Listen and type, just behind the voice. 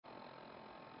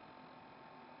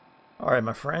Alright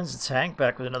my friends, it's Hank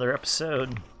back with another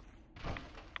episode.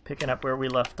 Picking up where we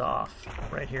left off,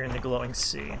 right here in the glowing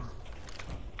sea.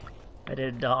 I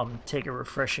did take a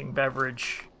refreshing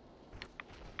beverage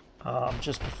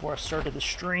just before I started the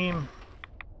stream,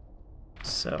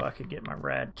 so I could get my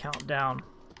rad count down.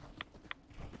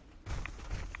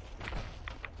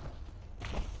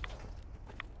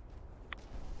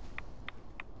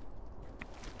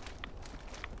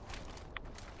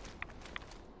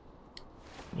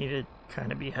 Need to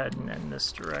kind of be heading in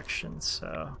this direction,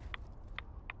 so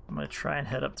I'm going to try and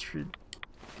head up through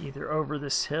either over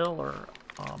this hill or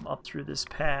up through this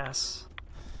pass.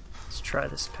 Let's try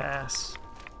this pass.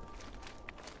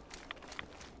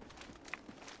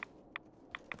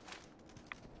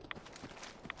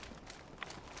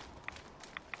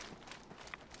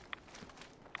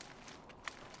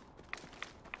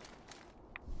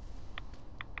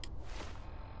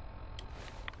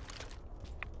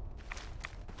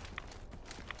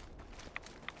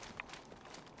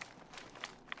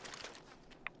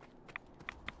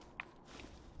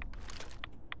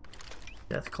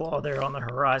 Deathclaw there on the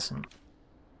horizon.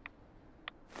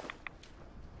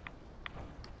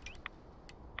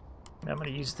 I'm going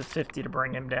to use the 50 to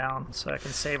bring him down so I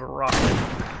can save a rocket.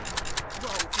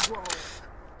 Whoa.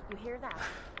 You hear that?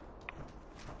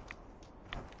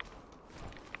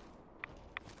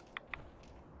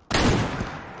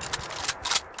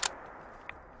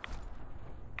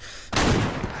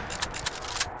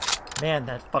 Man,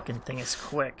 that fucking thing is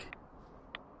quick.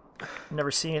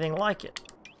 Never seen anything like it.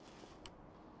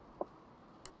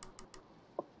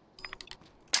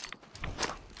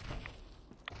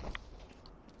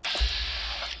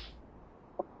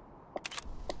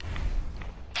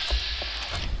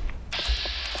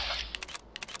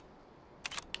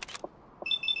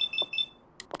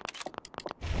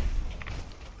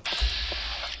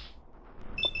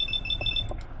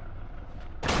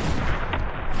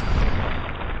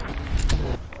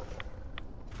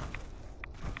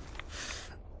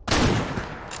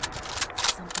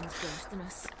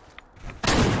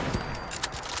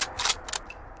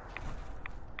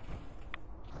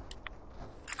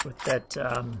 With that,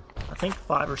 I think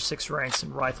 5 or 6 ranks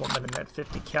in rifleman and that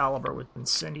 50 caliber with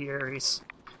incendiaries.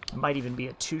 It might even be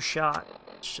a 2-shot.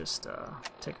 Let's just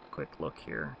take a quick look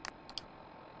here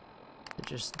to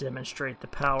just demonstrate the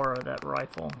power of that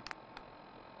rifle.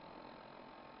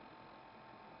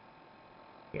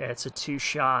 Yeah, it's a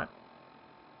 2-shot.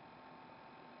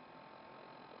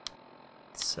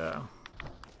 It's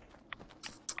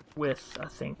with, I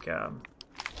think,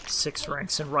 6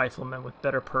 ranks in rifleman with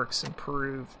better perks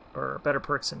improved, or better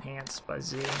perks enhanced by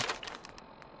Z.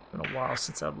 It's been a while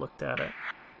since I've looked at it,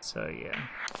 so yeah.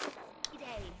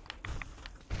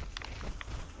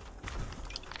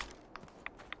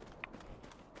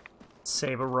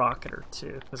 Save a rocket or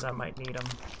 2, because I might need them.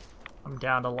 I'm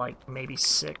down to like maybe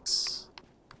 6.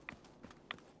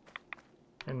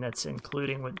 And that's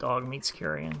including what Dogmeat's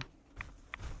carrying.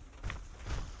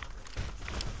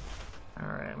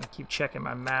 Alright, I'm going to keep checking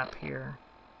my map here.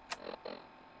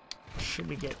 Should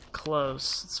we get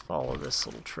close? Let's follow this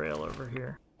little trail over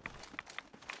here.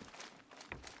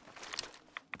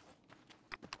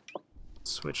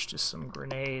 Switch to some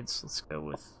grenades. Let's go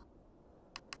with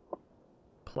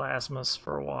plasmas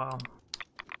for a while.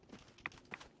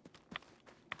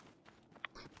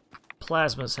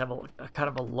 Plasmas have a kind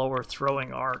of a lower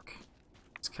throwing arc.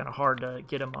 It's kind of hard to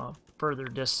get them a further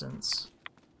distance.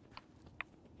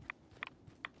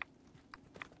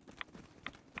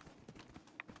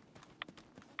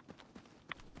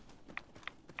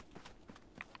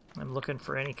 I'm looking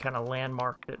for any kind of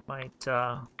landmark that might,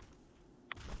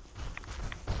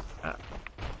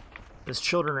 this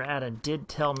Children of Adam did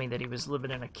tell me that he was living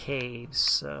in a cave,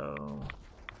 so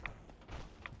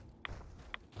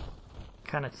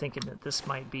kind of thinking that this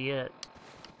might be it.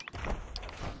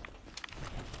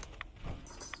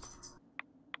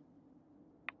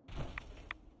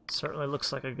 Certainly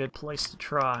looks like a good place to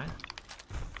try.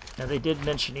 Now, they did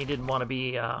mention he didn't want to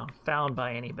be found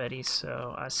by anybody,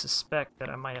 so I suspect that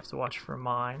I might have to watch for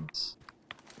mines.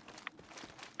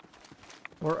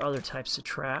 Or other types of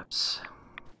traps.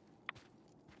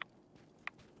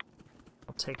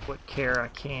 I'll take what care I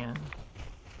can.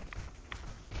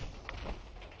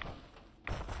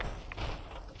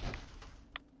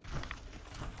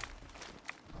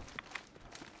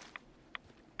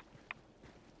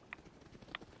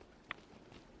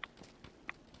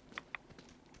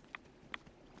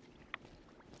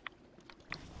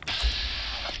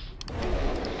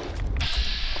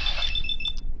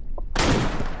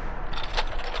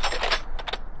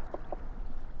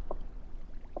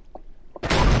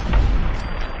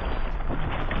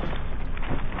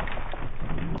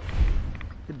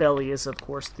 belly is, of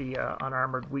course, the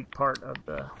unarmored weak part of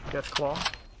the Deathclaw.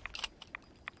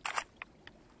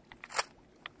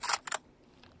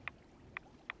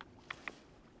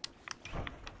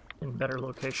 And better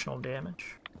locational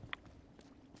damage.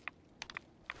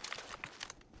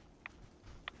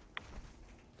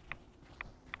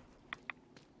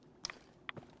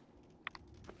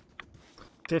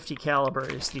 .50 caliber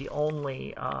is the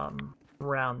only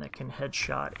round that can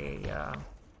headshot a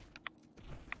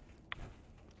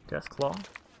Deathclaw.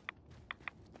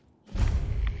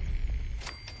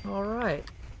 Alright.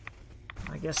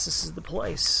 I guess this is the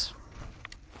place.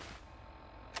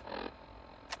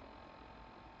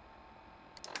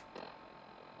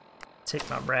 Take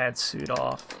my rad suit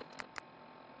off.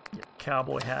 Get the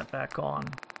cowboy hat back on.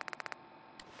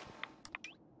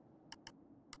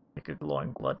 Make a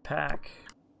glowing blood pack.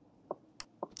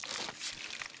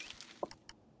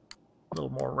 A little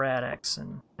more Radx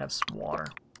and have some water.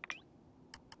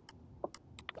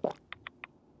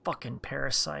 Fucking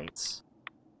parasites.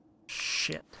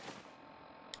 Shit.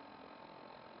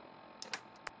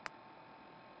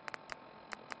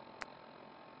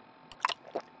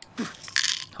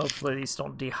 Hopefully these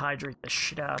don't dehydrate the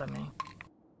shit out of me.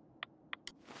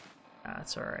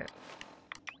 That's alright.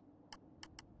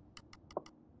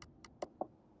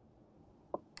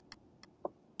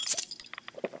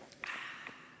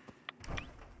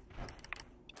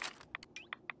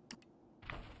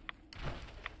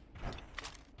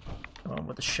 Going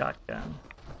with a shotgun.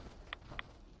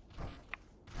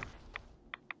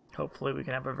 Hopefully we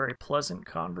can have a very pleasant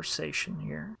conversation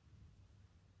here.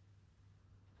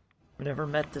 I've never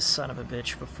met this son of a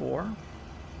bitch before.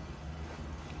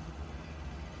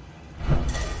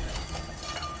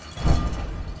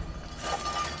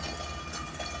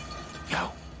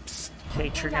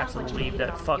 Cait, you're gonna have to leave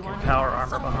that fucking power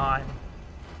armor behind.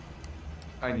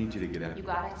 I need you to get out. You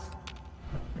got it?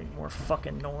 Make more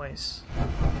fucking noise.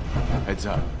 Heads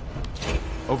up.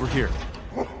 Over here.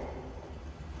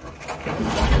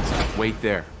 Heads up. Wait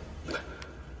there.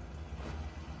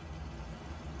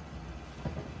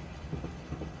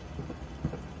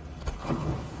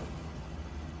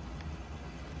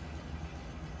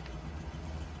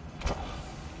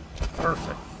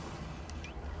 Perfect.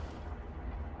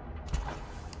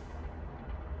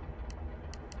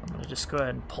 I'm gonna just go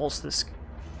ahead and pulse this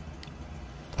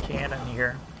cannon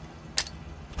here.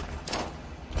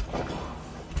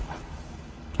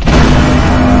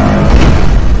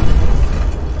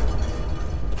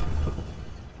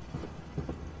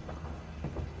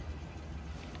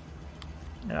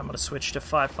 And I'm gonna switch to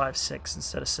 5.56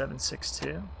 instead of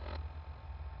 7.62.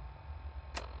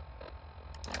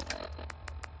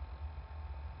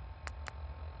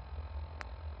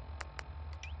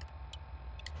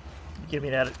 Give me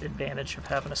that advantage of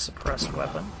having a suppressed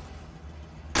weapon.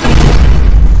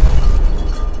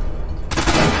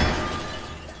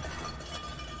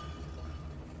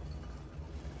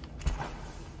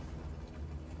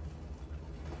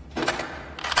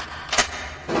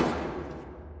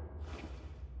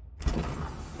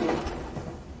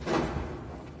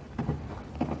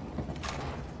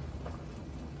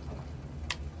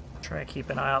 Try and keep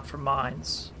an eye out for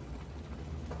mines.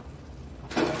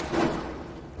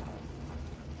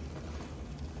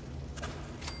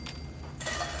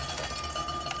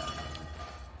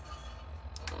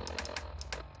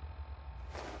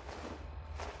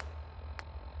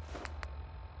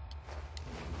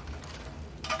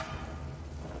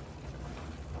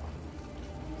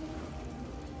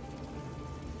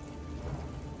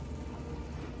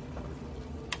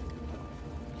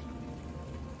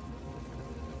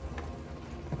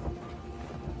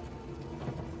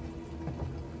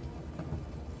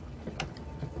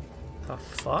 The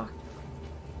fuck?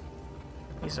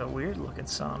 He's a weird looking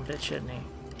son of a bitch, isn't he?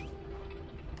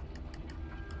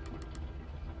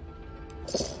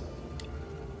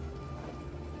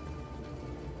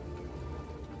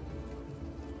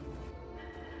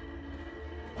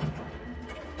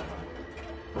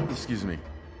 Excuse me.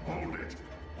 Hold it.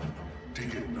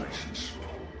 Take it nice and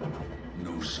slow.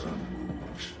 No sun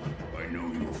moves. I know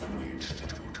you're from the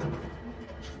Institute. So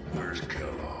where's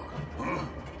Kellogg, huh?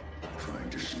 Trying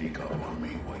to sneak up on me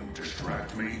while you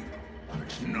distract me?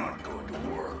 It's not going to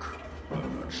work.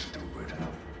 I'm not stupid.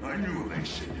 I knew they'd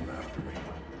send him after me.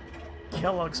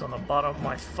 Kellogg's on the bottom of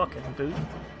my fucking boot.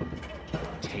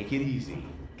 Take it easy.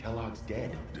 Kellogg's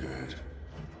dead. Dead.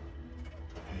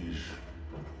 He's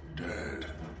dead.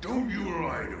 Don't you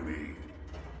lie to me.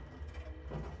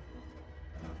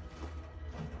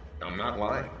 I'm not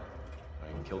lying.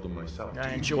 I killed him myself.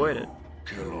 I enjoyed it.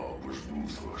 Kellogg was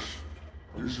ruthless.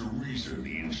 There's a reason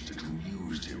the Institute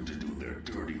used him to do their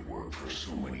dirty work for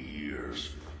so many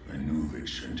years. I knew they'd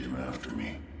send him after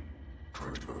me.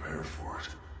 Tried to prepare for it.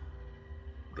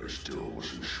 But I still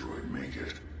wasn't sure I'd make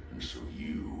it. And so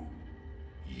you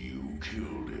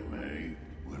killed him,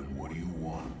 eh? Then what do you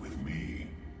want with me?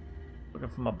 Looking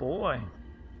for my boy.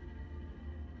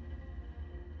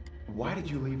 Why did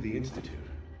you leave the Institute?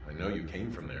 I know you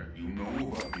came from there. You know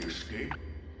about the escape?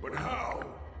 But how?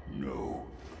 No,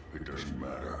 it doesn't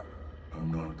matter.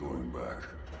 I'm not going back.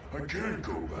 I can't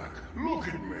go back. Look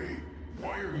at me.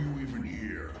 Why are you even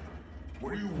here?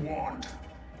 What do you want?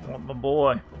 I want my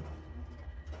boy.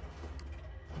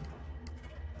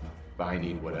 I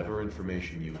need whatever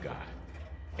information you've got.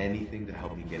 Anything to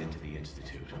help me get into the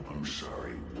Institute. I'm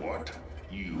sorry, what?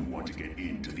 You want to get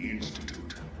into the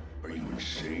Institute? Are you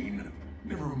insane?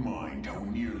 Never mind how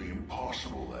nearly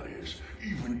impossible that is.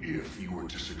 Even if you were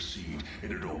to succeed,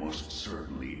 it'd almost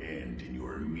certainly end in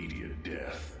your immediate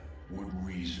death. What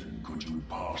reason could you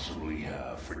possibly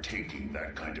have for taking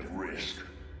that kind of risk?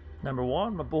 Number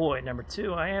one, my boy. Number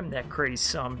two, I am that crazy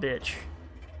son of a bitch.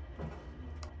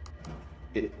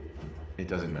 It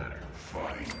doesn't matter.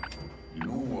 Fine. You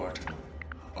know what?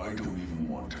 I don't even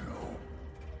want to know.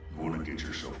 You want to get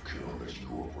yourself killed, that's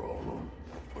your problem.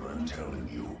 But I'm telling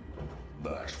you,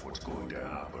 that's what's going to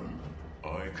happen.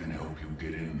 I can help you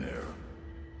get in there,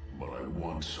 but I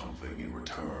want something in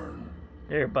return.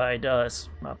 Everybody does.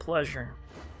 My pleasure.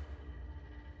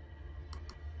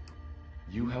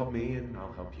 You help me and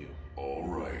I'll help you. All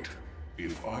right.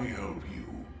 If I help you,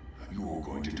 you're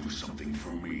going to do something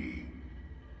for me.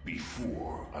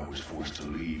 Before I was forced to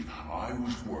leave, I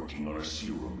was working on a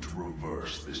serum to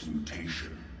reverse this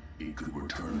mutation. It could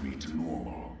return me to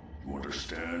normal. You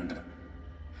understand?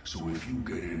 So if you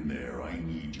get in there, I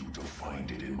need you to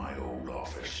find it in my old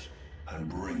office and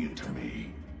bring it to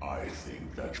me. I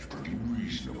think that's pretty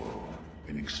reasonable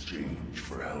in exchange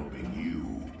for helping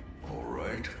you. All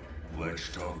right?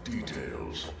 Let's talk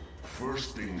details.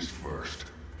 First things first.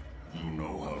 You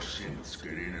know how synths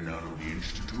get in and out of the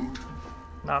Institute?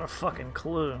 Not a fucking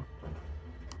clue.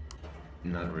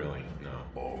 Not really,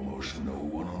 no. Almost no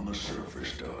one on the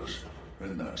surface does,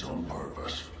 and that's on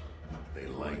purpose. They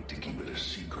like to keep it a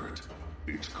secret.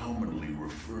 It's commonly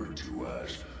referred to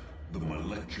as the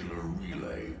molecular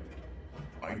relay.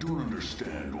 I don't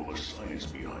understand all the science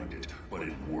behind it, but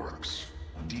it works.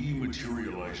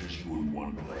 Dematerializes you in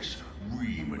one place,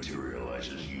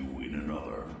 rematerializes you in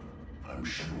another. I'm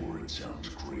sure it sounds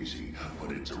crazy,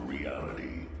 but it's a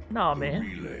reality. Nah, the man.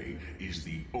 relay is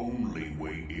the only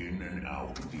way in and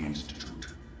out of the Institute.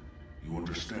 You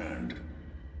understand?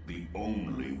 The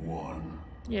only one.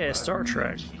 Yeah, That Star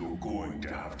Trek. means you're going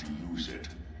to have to use it.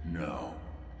 Now,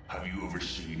 have you ever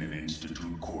seen an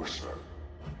Institute courser?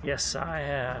 Yes, I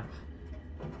have.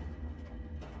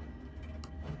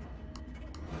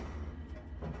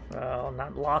 Well,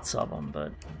 not lots of them,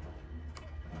 but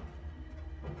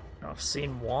I've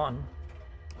seen one.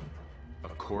 A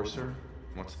courser?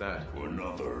 What's that?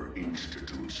 Another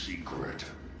Institute secret.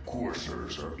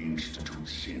 Coursers are Institute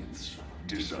synths,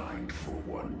 designed for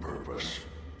one purpose.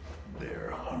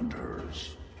 They're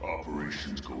hunters.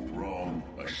 Operations go wrong,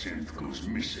 a synth goes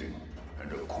missing,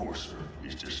 and a courser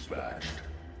is dispatched.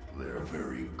 They're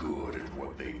very good at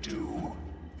what they do,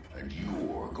 and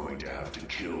you're going to have to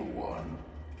kill one.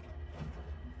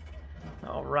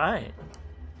 All right.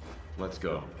 Let's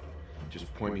go.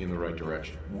 Just point me in the right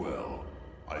direction. Well,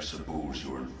 I suppose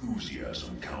your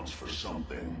enthusiasm counts for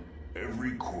something.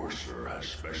 Every courser has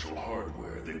special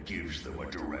hardware that gives them a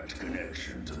direct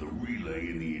connection to the relay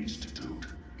in the Institute.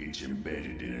 It's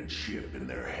embedded in a chip in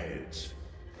their heads.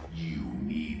 You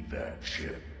need that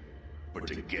chip. But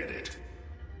to get it,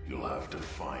 you'll have to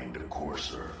find a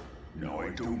courser. Now, I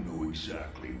don't know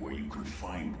exactly where you can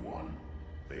find one.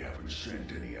 They haven't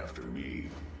sent any after me.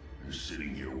 And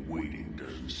sitting here waiting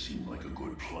doesn't seem like a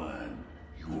good plan.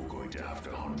 You're going to have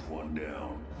to hunt one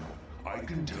down. I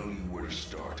can tell you where to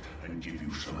start and give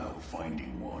you some help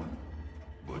finding one.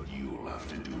 But you'll have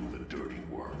to do the dirty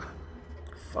work.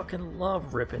 Fucking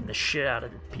love ripping the shit out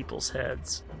of people's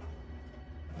heads.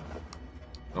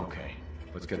 Okay,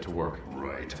 let's get to work.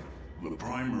 Right. The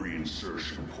primary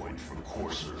insertion point for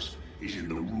coursers is in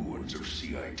the ruins of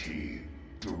CIT,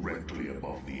 directly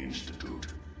above the Institute.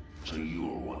 So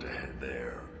you'll want to head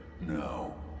there.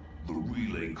 Now, the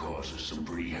relay causes some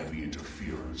pretty heavy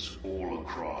interference all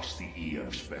across the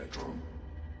EM spectrum.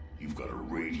 You've got a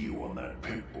radio on that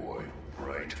Pip-Boy,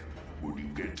 right? When you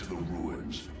get to the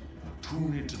ruins,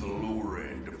 tune into the lower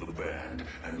end of the band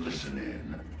and listen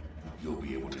in. You'll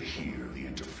be able to hear the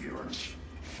interference.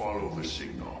 Follow the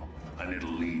signal, and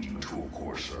it'll lead you to a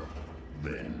courser.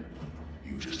 Then,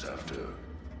 you just have to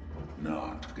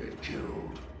not get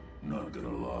killed. Not gonna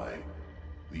lie,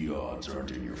 The odds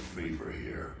aren't in your favor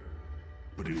here.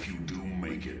 But if you do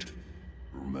make it,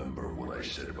 remember what I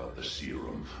said about the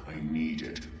serum. I need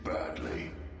it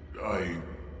badly. I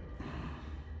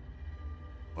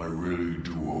really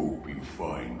do hope you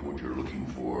find what you're looking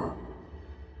for.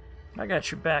 I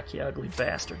got your back, you ugly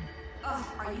bastard. Ugh,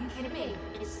 are you kidding me?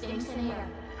 It stinks in here.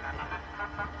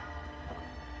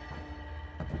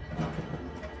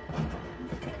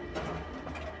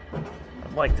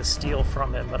 I'd like to steal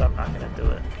from him, but I'm not gonna do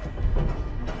it.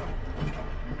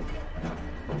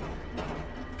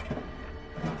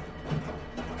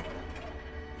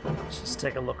 Let's just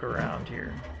take a look around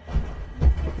here.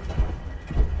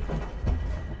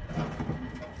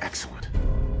 Excellent.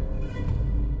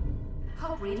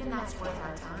 Hope reading that's worth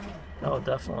our time. Oh,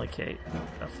 definitely, Cait.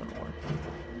 Definitely.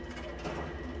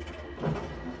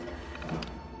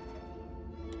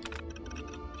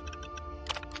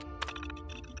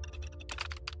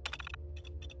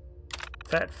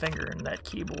 Fat finger in that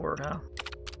keyboard, huh?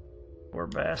 Poor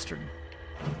bastard.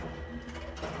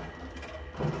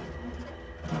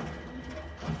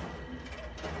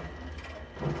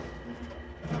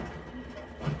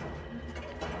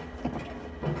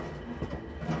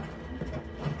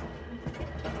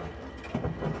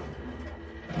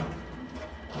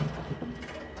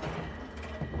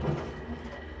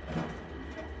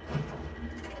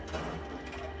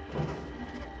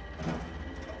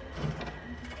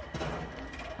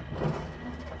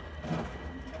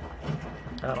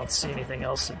 I don't see anything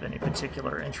else of any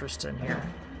particular interest in here.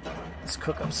 Let's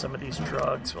cook up some of these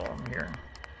drugs while I'm here.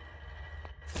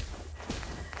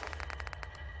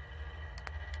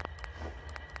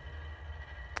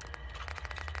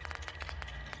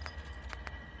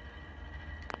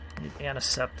 Need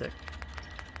antiseptic.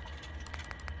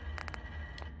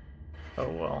 Oh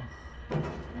well.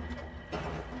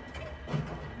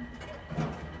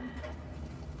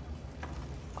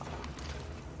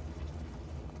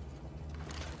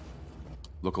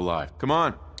 Look alive. Come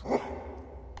on.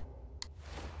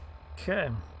 Okay.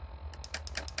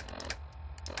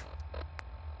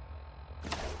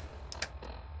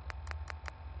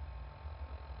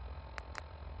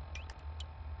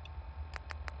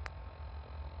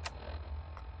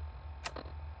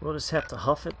 We'll just have to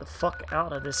huff it the fuck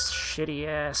out of this shitty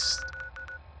ass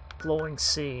glowing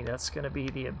sea. That's gonna be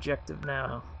the objective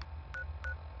now.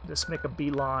 Just make a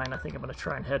beeline. I think I'm gonna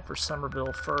try and head for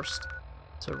Somerville first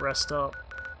to rest up.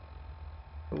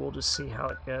 But we'll just see how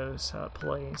it goes, how it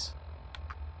plays.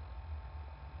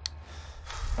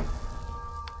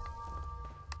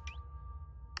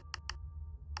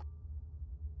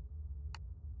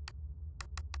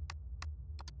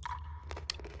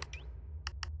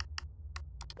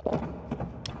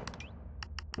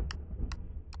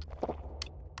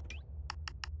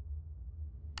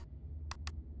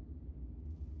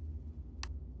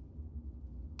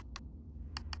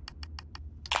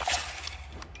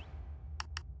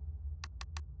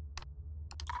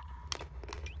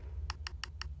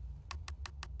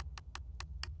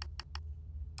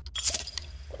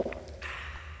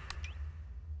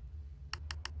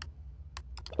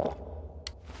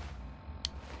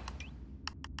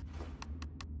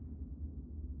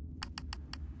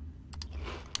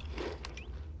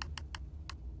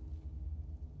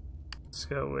 Let's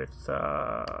go with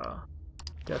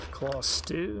Deathclaw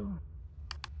Stew.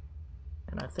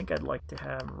 And I think I'd like to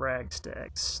have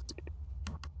Ragstag Stew.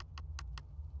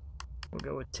 We'll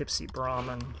go with Tipsy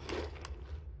Brahmin.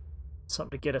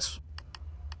 Something to get us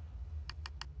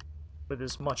with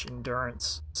as much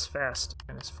endurance, as fast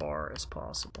and as far as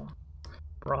possible.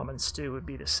 Brahmin Stew would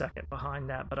be the second behind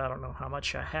that, but I don't know how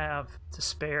much I have to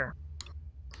spare.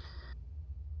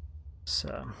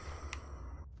 So...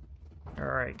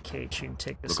 Alright, Cait, you can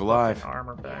take this fucking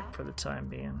armor back for the time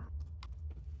being.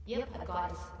 Yep, I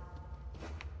got it.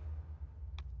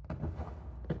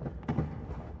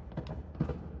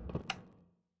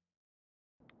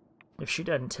 If she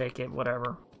doesn't take it,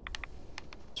 whatever.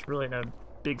 It's really no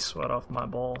big sweat off my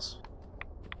balls.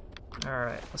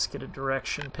 Alright, let's get a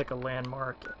direction, pick a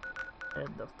landmark,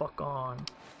 head the fuck on.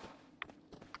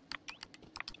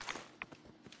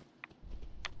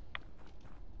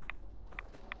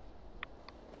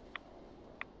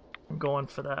 I'm going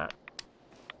for that.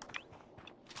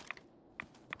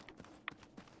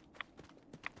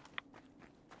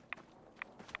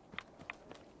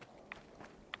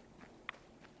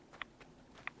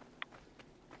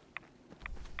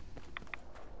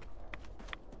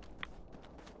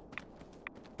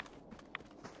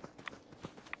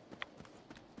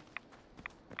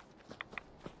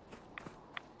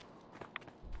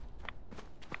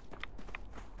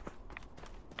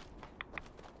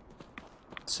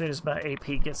 As soon as my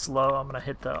AP gets low, I'm gonna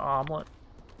hit the omelet.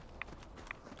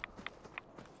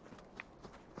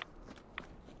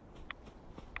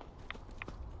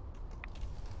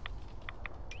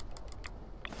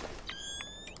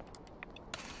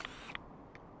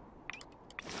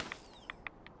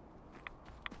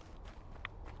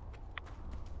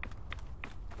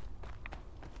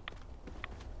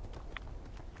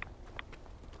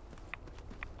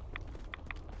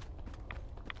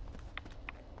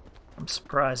 I'm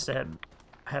surprised I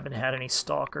haven't had any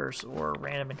stalkers or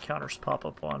random encounters pop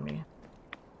up on me.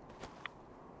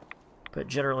 But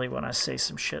generally when I say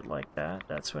some shit like that,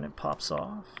 that's when it pops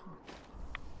off.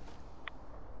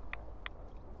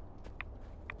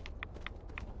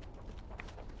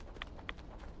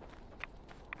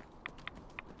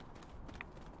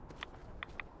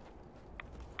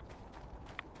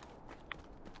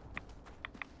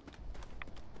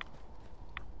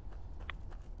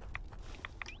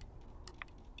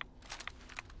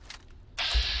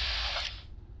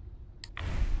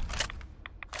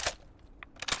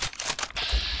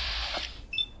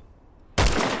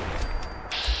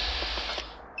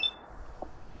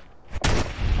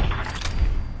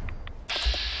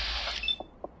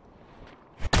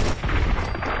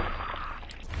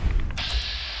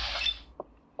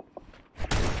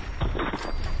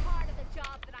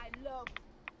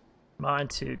 Mine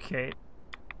too, Cait.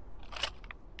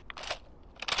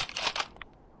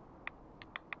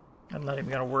 I'm not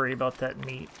even gonna worry about that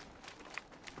meat.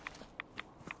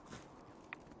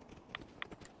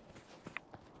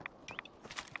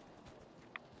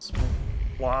 This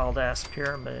wild ass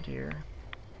pyramid here.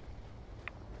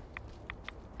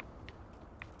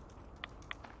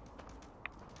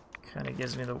 Kinda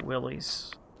gives me the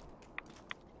willies.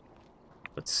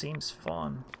 But seems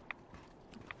fun.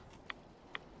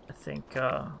 I think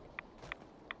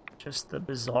just the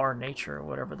bizarre nature of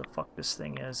whatever the fuck this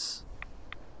thing is.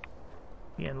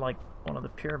 Being like one of the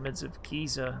pyramids of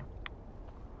Giza.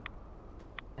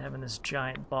 Having this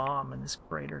giant bomb and this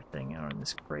crater thing, or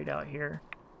this crate out here.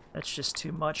 That's just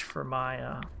too much for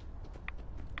my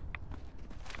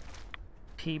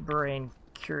pea-brain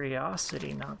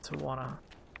curiosity not to want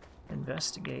to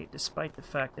investigate, despite the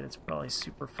fact that it's probably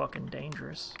super fucking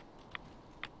dangerous.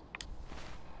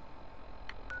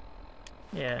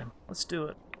 Yeah, let's do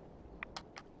it.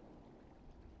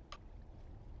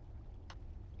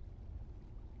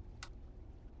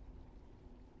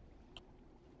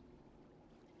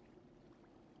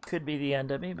 Could be the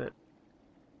end of me, but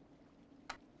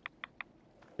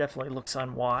definitely looks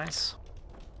unwise.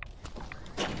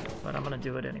 But I'm gonna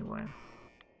do it anyway.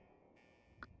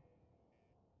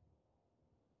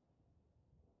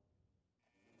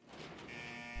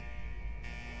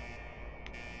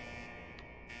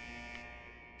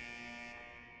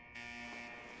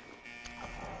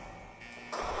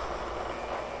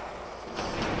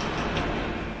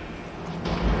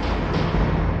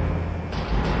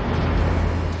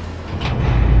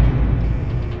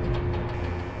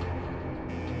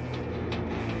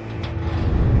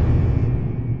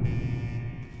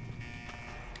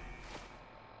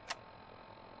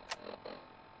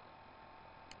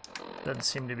 Doesn't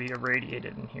seem to be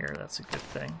irradiated in here, that's a good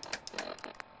thing.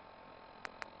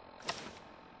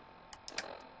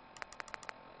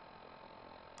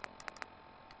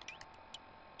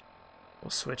 We'll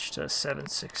switch to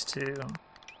 7.62.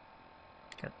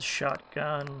 Got the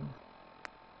shotgun.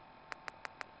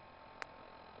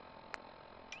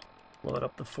 Load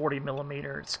up the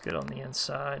 40mm, it's good on the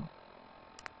inside.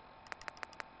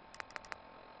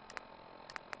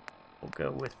 We'll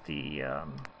go with the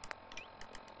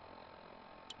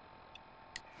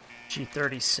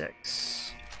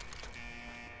G36.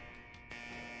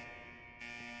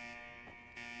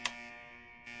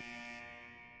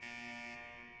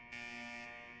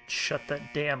 Shut that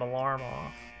damn alarm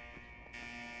off.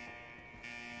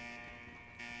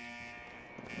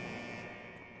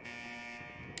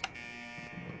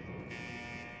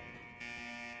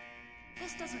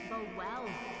 This doesn't bode well.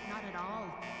 Not at all.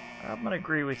 I'm gonna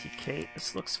agree with you, Cait.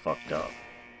 This looks fucked up.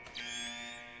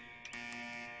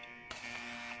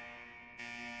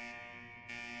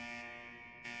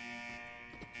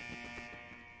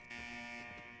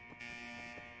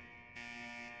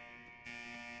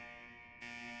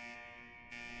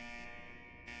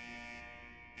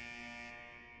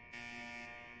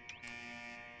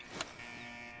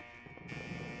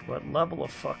 What level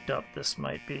of fucked up this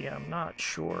might be, I'm not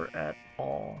sure at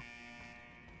all.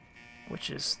 Which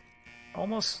is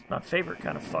almost my favorite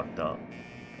kind of fucked up.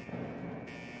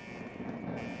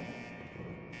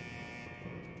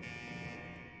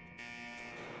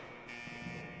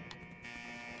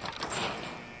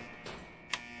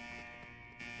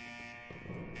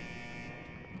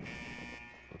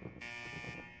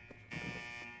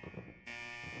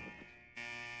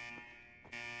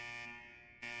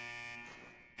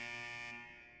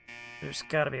 There's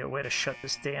got to be a way to shut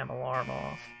this damn alarm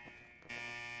off.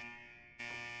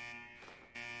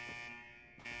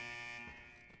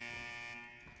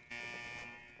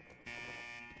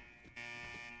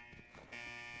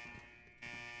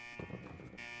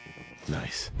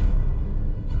 Nice.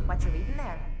 What you reading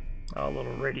there? Oh, a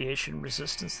little radiation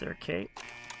resistance there, Cait.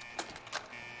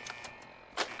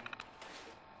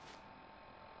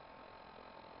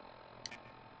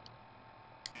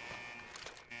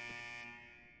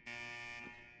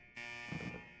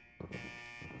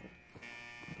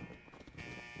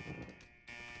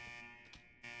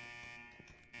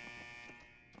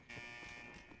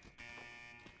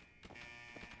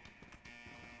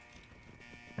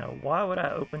 Now, why would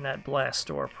I open that blast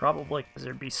door? Probably because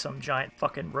there'd be some giant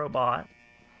fucking robot.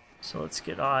 So let's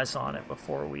get eyes on it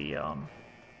before we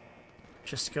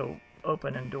just go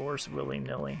opening doors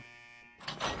willy-nilly.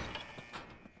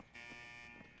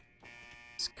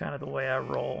 It's kind of the way I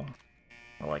roll.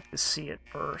 I like to see it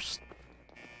first.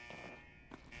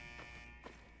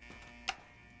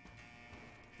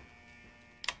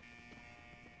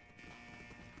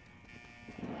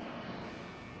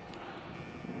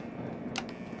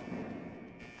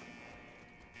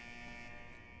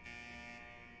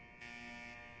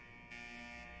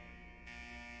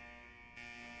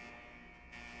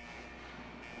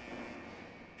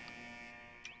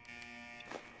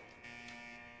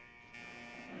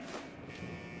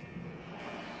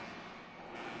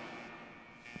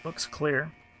 Looks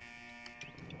clear.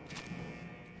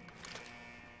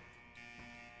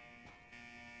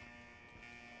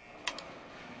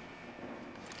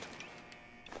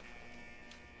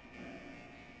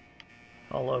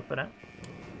 I'll open it.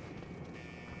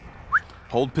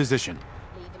 Hold position.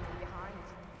 Leaving me behind.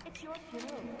 It's your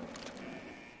funeral.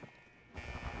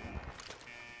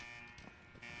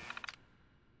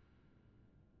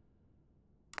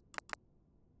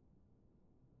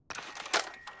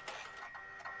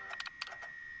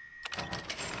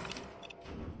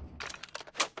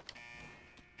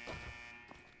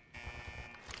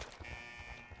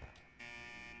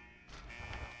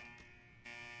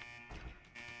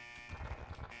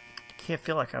 I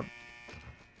feel like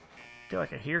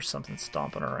I hear something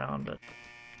stomping around, but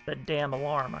that damn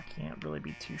alarm, I can't really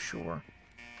be too sure.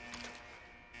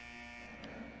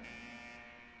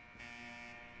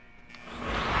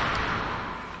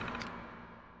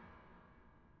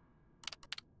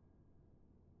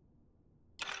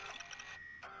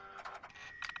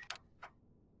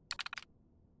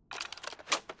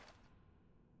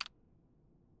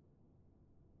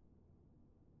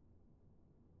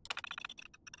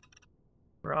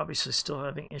 We're obviously still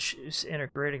having issues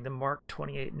integrating the Mark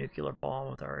 28 nuclear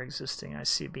bomb with our existing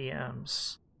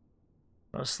ICBMs.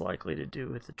 Most likely to do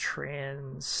with the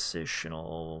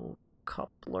transitional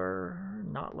coupler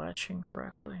not latching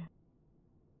correctly. I'm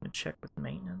gonna check with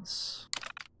maintenance.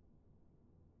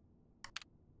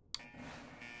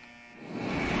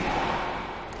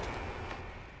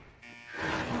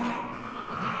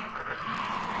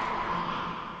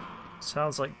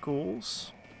 Sounds like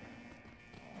ghouls.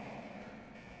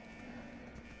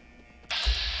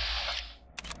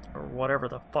 Or whatever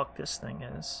the fuck this thing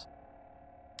is.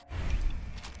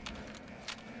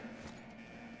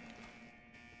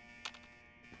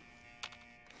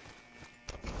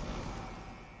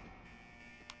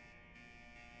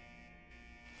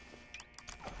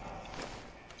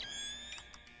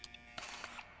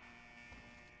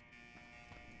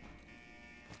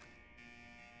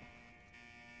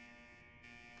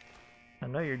 I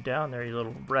know you're down there, you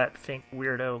little rat fink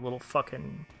weirdo, little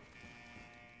fucking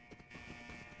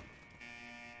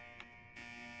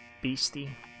beastie.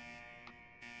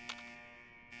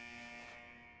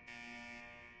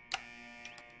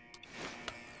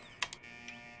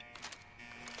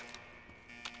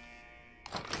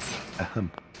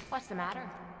 What's the matter?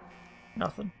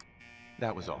 Nothing.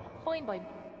 That was all. Fine, boy.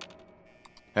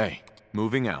 Hey,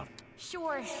 moving out.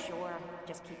 Sure, sure.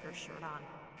 Just keep your shirt on.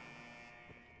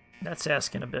 That's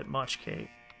asking a bit much, Cait.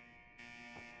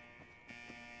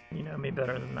 You know me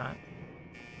better than that.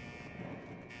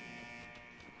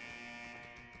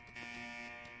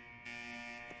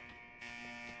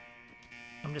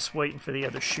 I'm just waiting for the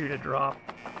other shoe to drop.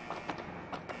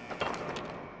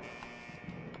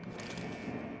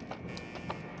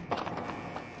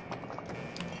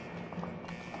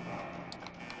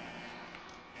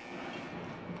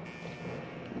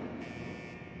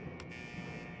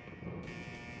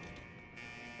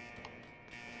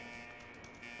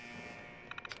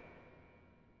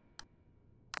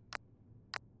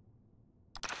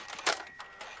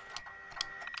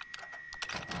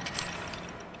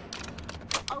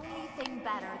 Only thing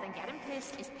better than and getting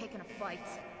pissed is picking a fight.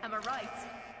 Am I right?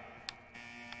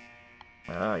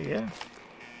 Oh, yeah.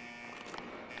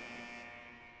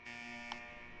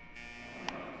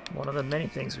 One of the many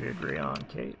things we agree on,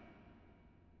 Cait.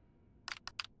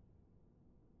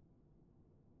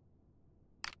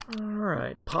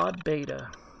 Alright, pod beta.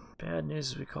 Bad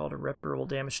news is we called irreparable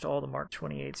damage to all the Mark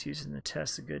 28s used in the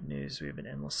test. The good news, we have an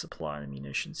endless supply in the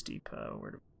munitions depot.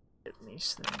 Where do we get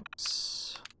these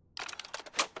things?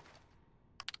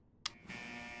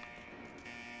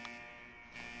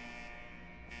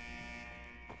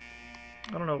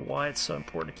 I don't know why it's so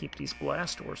important to keep these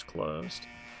blast doors closed.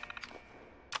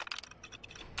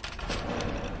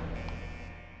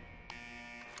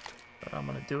 But I'm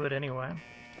gonna do it anyway.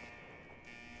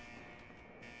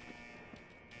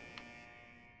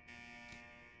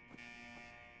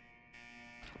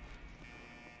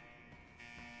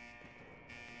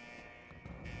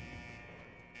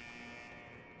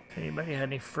 If anybody had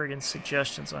any friggin'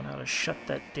 suggestions on how to shut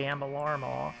that damn alarm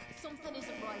off. Something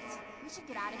isn't right. We should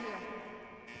get out of here.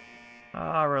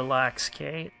 Ah, relax,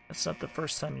 Cait. That's not the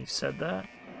first time you've said that.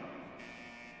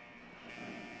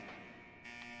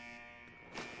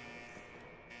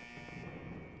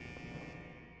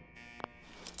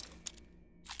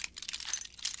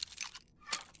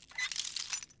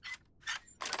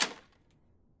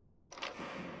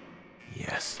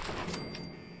 Yes.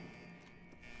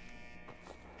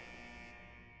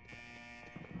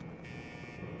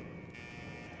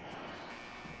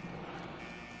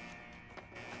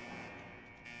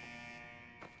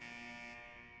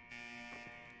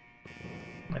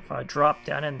 If I drop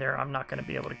down in there, I'm not going to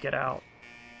be able to get out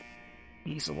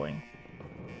easily.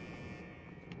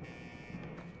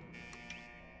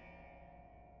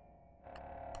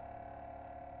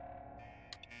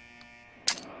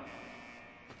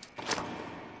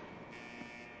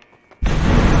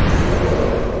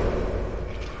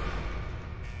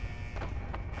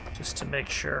 Just to make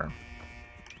sure.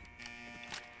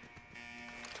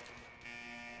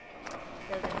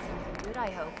 Building something good, I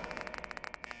hope.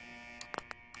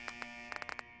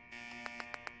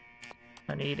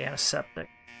 I need antiseptic.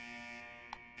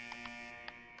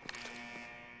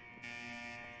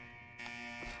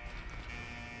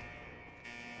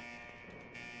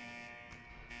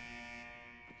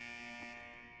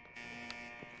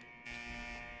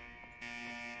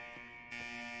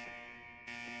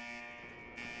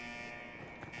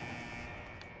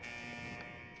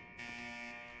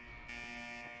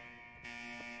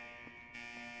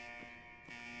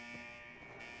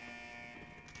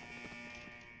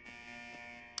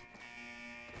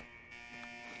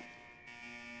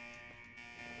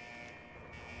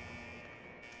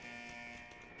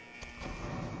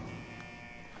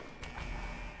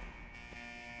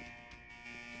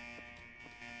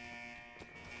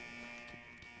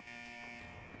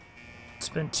 It's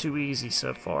been too easy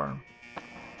so far.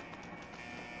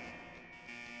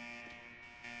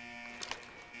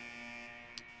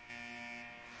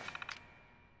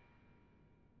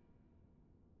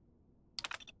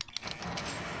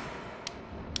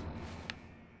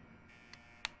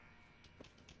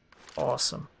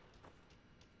 Awesome.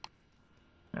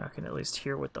 Now I can at least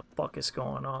hear what the fuck is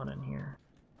going on in here.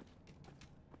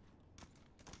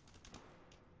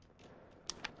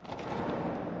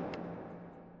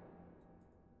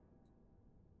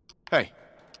 Hey.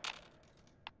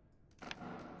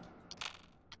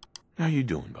 How you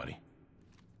doing, buddy?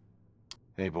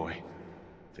 Hey, boy.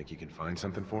 Think you can find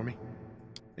something for me?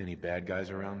 Any bad guys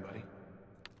around, buddy?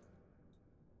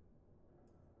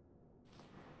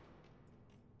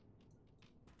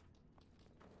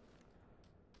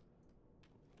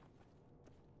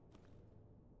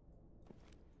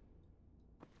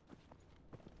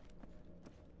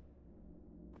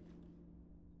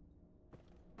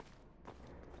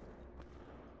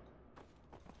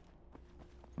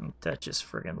 That's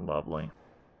just friggin' lovely.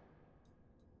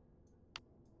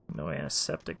 No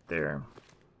antiseptic there.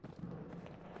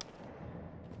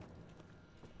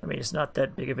 I mean, it's not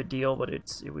that big of a deal, but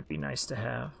it would be nice to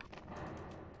have.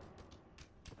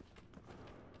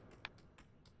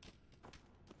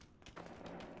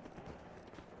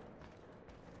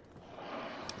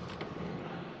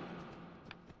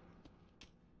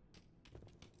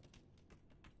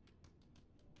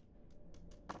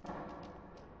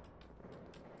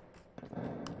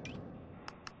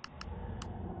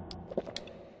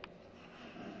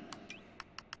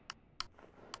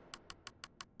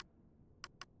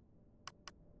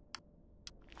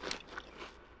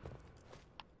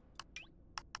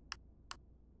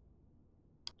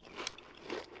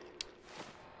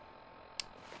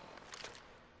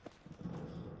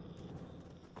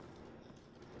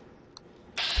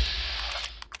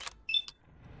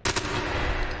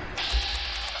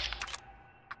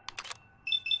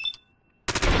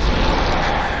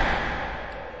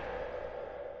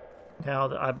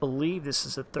 Now, I believe this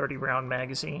is a 30-round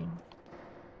magazine.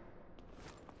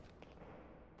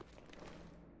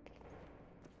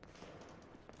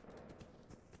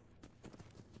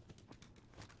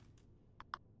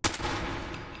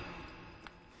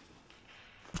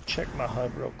 Check my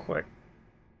HUD real quick.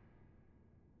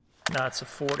 No, it's a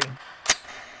 40.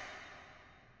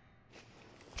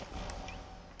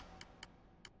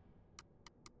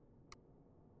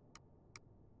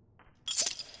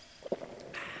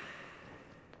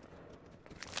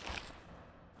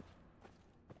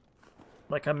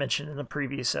 Like I mentioned in the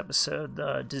previous episode,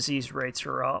 the disease rates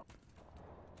are up.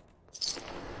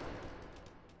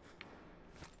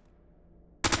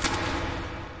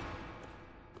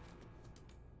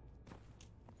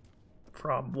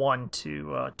 From 1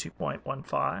 to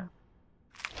 2.15.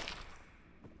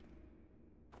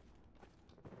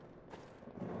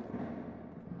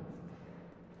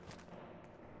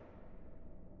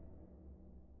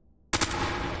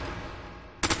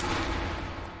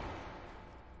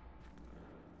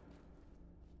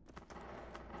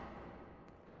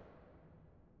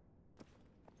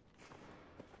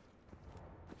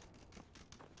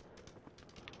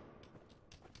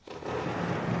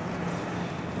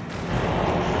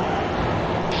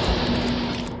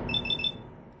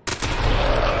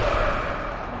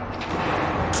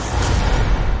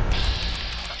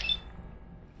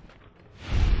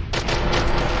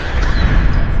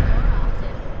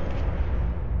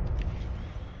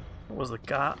 Was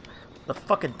the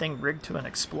fucking thing rigged to an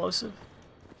explosive?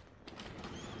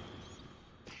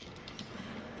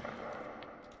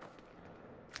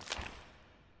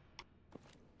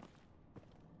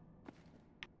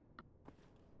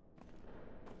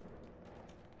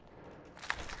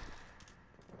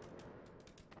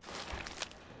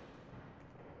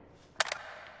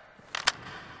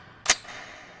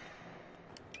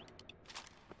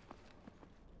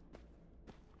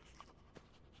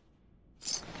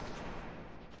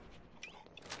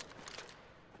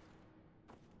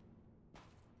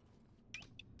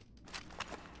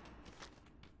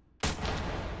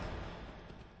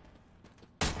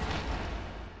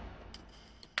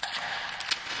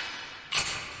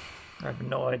 I have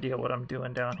no idea what I'm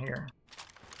doing down here.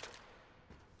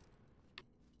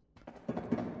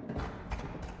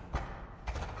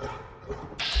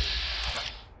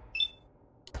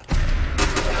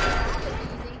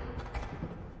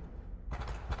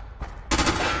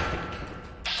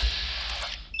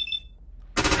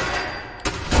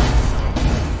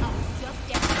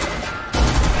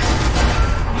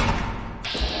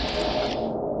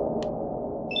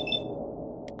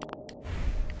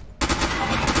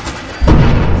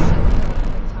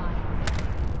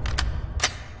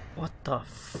 The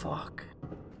fuck?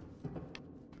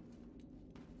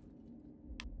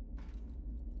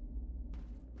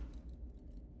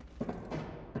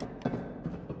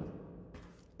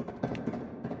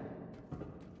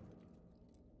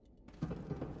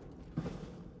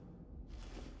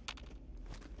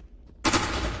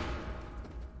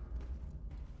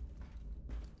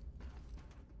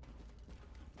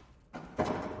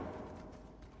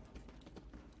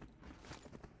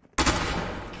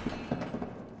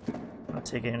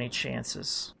 Taking any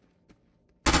chances.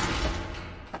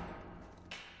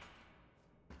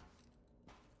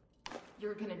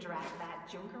 You're gonna drag that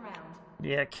junk around.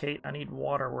 Yeah, Cait, I need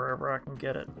water wherever I can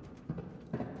get it.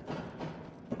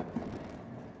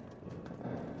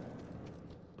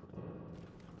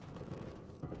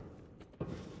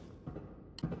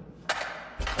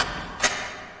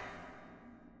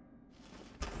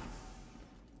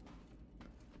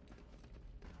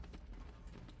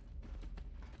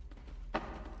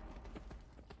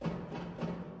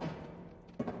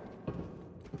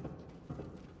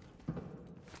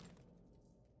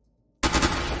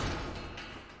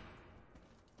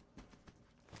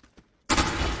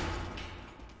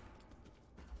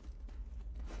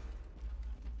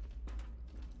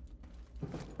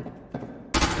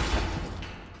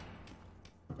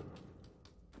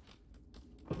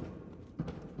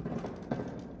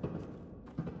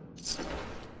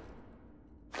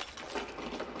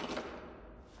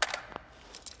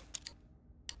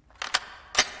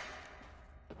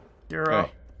 You're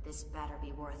up. This better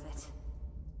be worth it.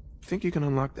 Think you can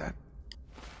unlock that?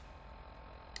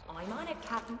 I'm on it,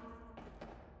 Captain.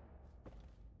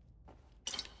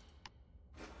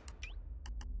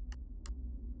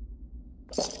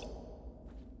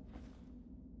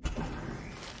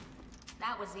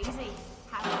 That was easy.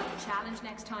 Have a challenge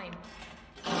next time.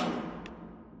 I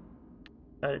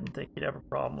didn't think you'd have a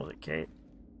problem with it, Cait.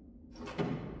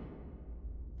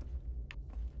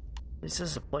 This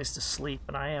is a place to sleep,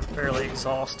 and I am fairly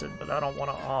exhausted, but I don't want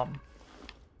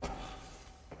to,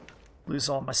 lose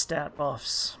all my stat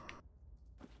buffs.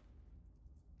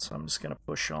 So I'm just gonna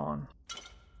push on.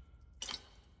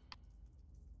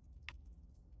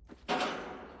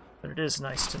 But it is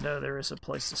nice to know there is a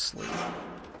place to sleep.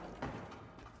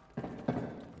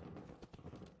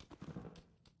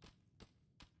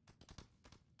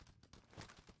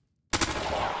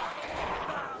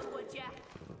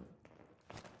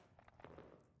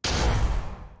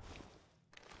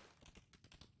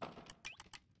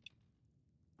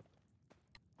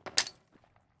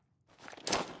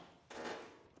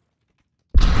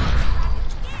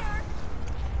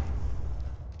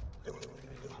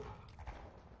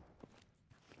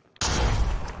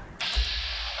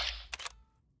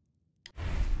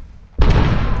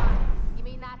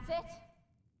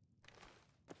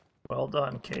 Well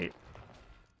done, Cait.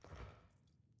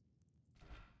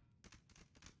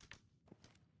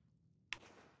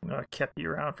 I know I kept you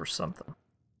around for something.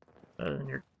 Other than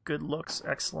your good looks,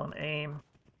 excellent aim,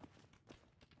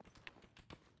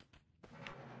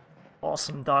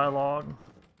 awesome dialogue,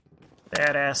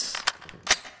 badass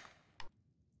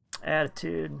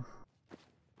attitude.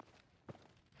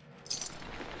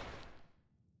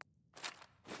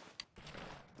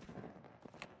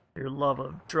 Your love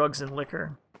of drugs and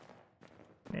liquor.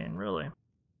 I mean, really.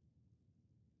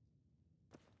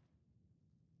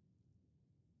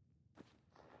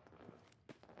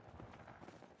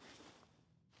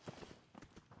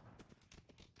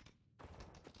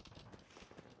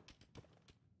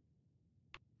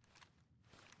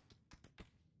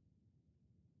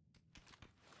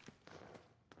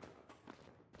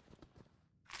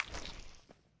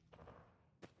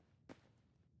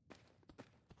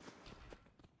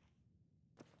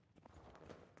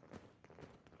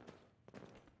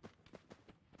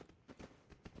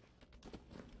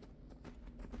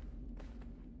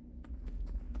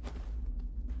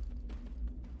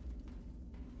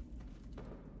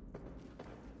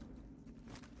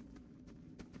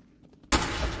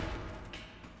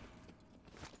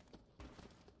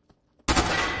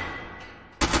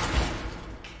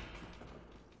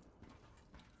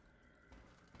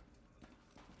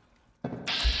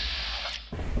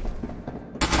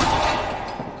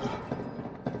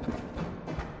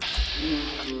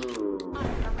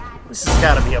 This has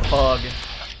got to be a bug.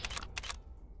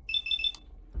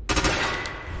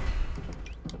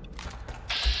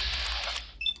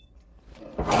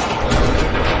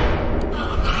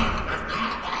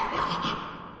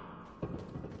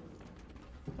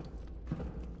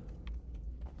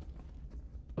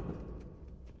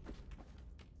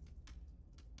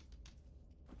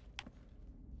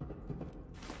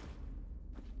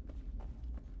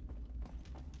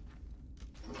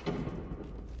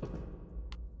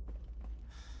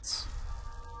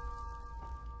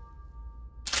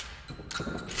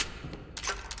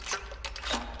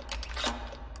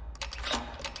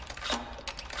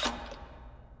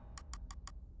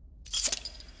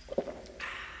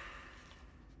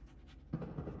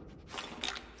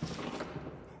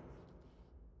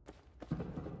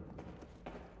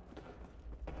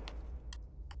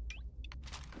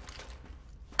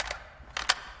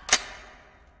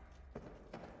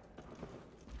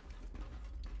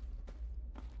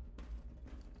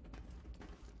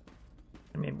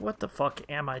 I mean, what the fuck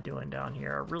am I doing down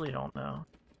here? I really don't know.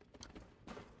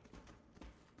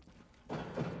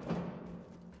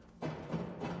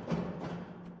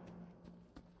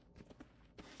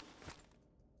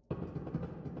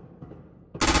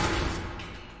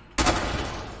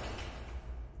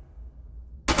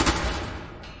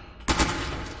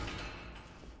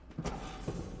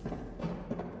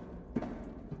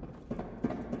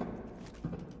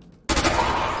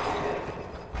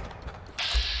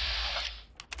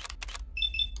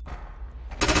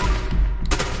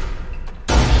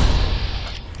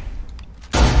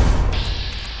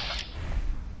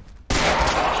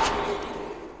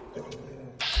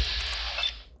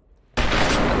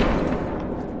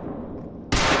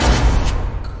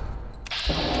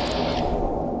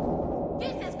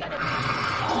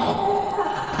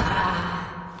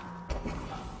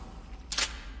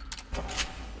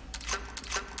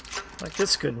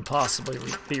 This couldn't possibly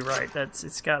be right.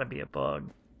 It's got to be a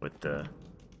bug with the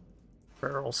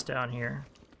barrels down here.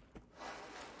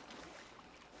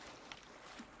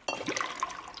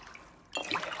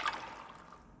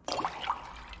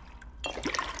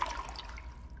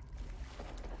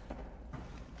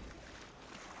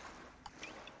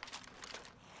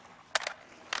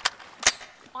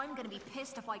 I'm gonna be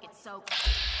pissed if I get soaked.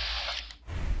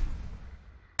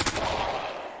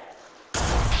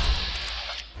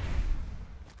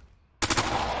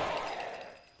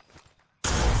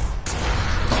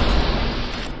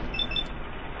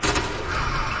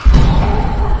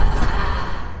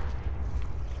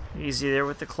 Easy there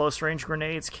with the close range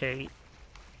grenades, Cait.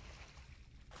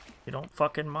 You don't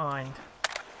fucking mind.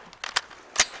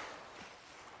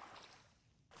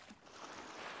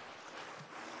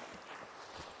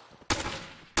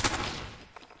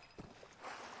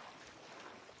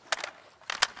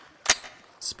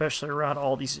 Especially around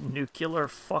all these nuclear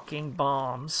fucking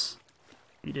bombs.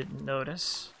 You didn't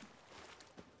notice.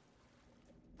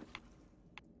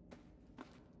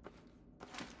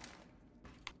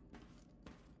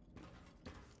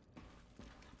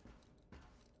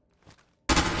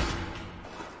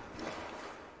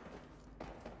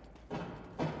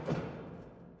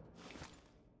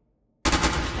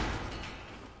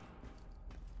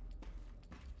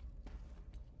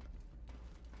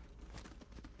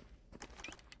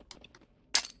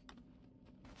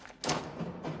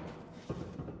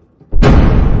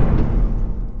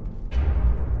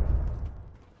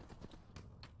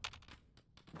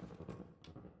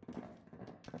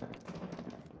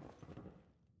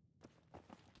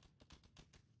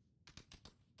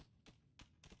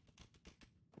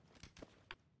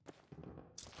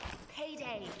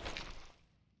 Payday.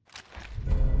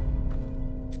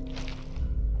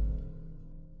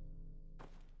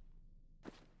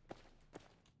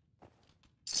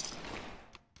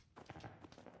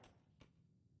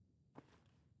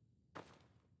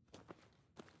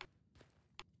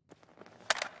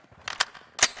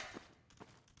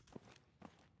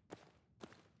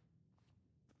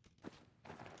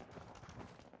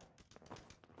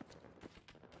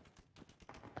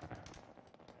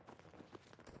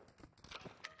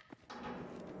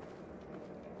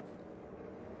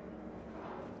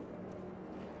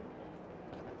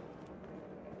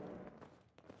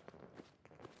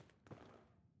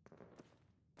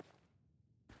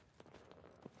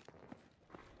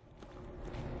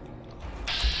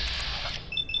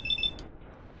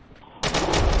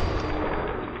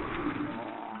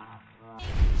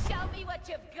 What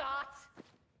you've got.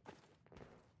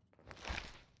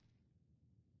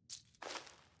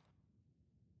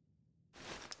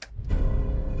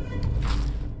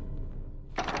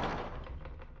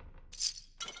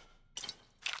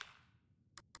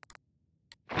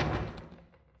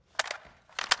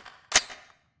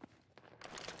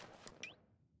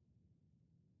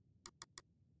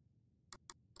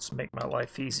 Let's make my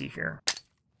life easy here.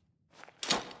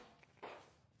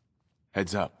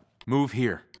 Heads up. Move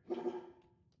here.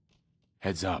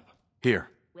 Heads up.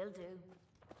 Here. Will do.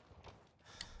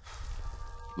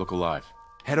 Look alive.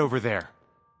 Head over there.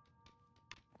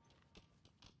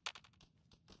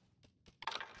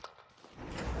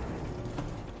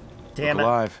 Damn Look it.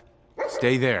 alive.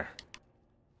 Stay there.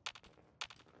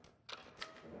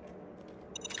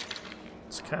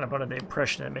 It's kind of under the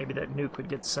impression that maybe that nuke would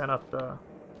get sent up the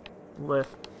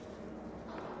lift.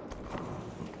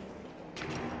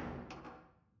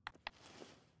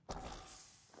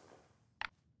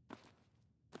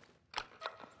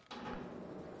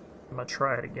 I'm gonna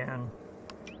try it again.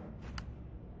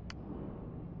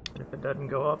 And if it doesn't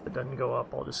go up, it doesn't go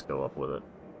up. I'll just go up with it.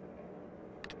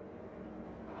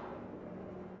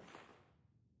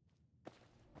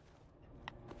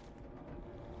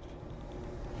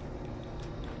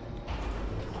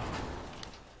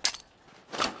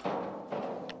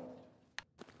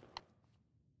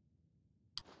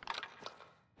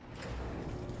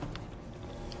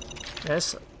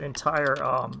 This entire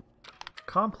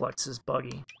complex is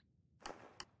buggy.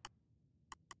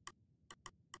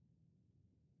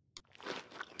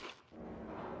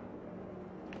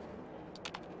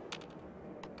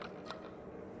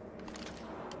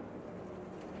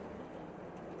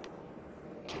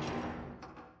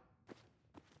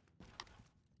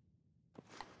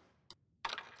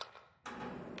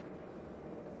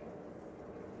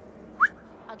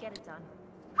 I'll get it done.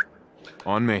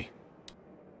 On me.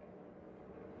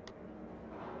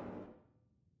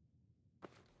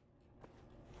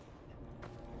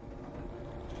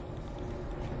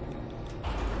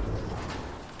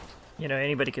 You know,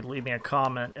 anybody could leave me a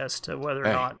comment as to whether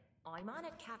or not I'm on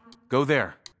it, Captain. Go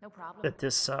there. No problem. that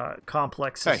this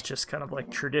complex is just kind of like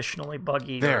traditionally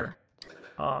buggy. There.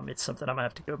 Or, it's something I'm gonna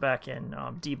have to go back and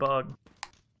debug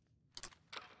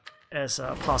as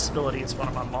a possibility. It's one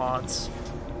of my mods.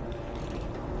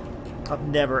 I've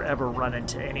never ever run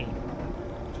into any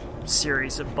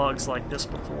series of bugs like this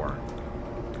before.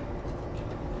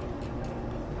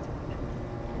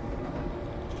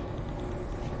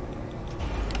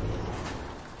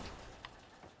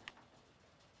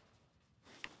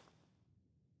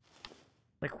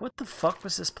 Like, what the fuck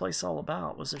was this place all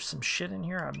about? Was there some shit in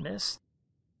here I missed?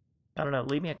 I don't know.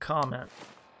 Leave me a comment.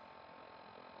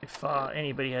 If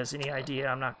anybody has any idea,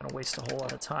 I'm not going to waste a whole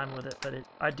lot of time with it, but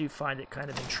I do find it kind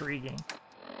of intriguing.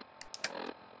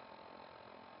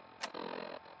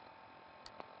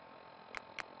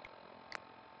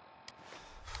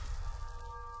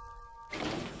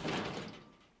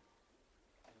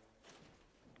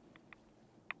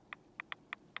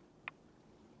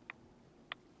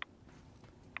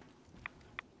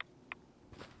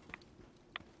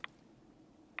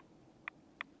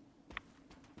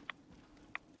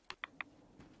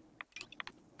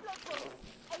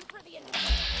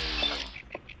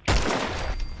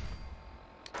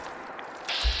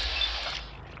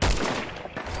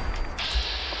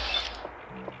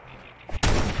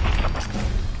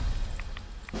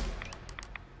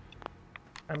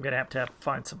 I'm gonna have to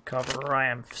find some cover, or I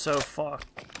am so fucked.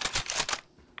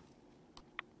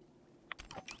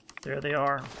 There they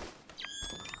are.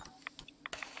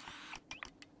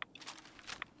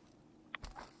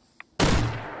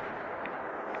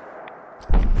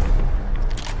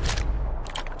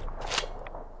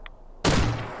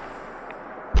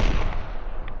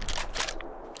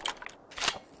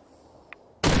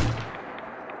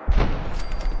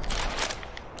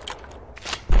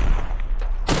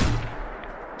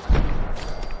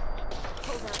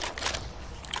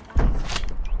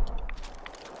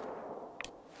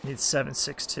 Need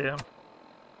 7.62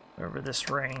 over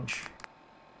this range.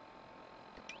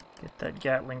 Get that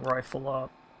Gatling rifle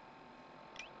up.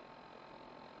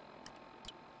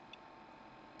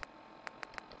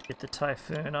 Get the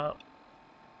Typhoon up.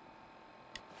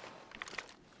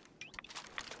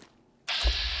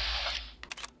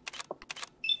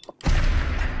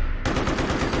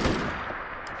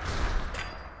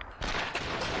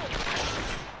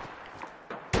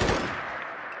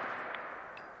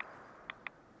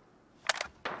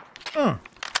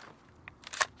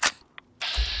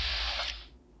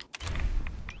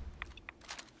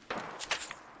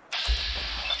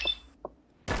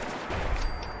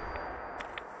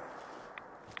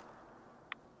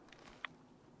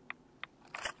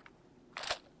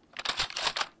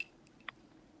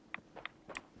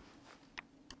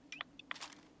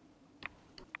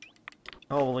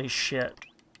 Holy shit.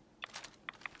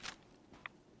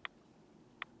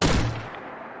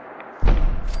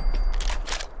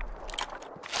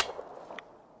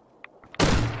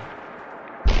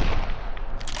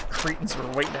 Cretans were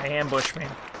waiting to ambush me.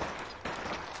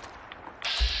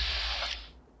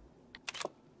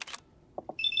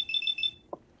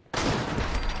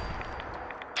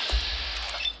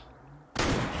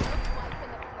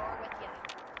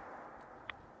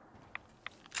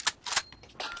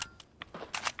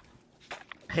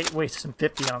 I hate wasting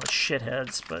 50 on the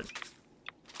shitheads, but...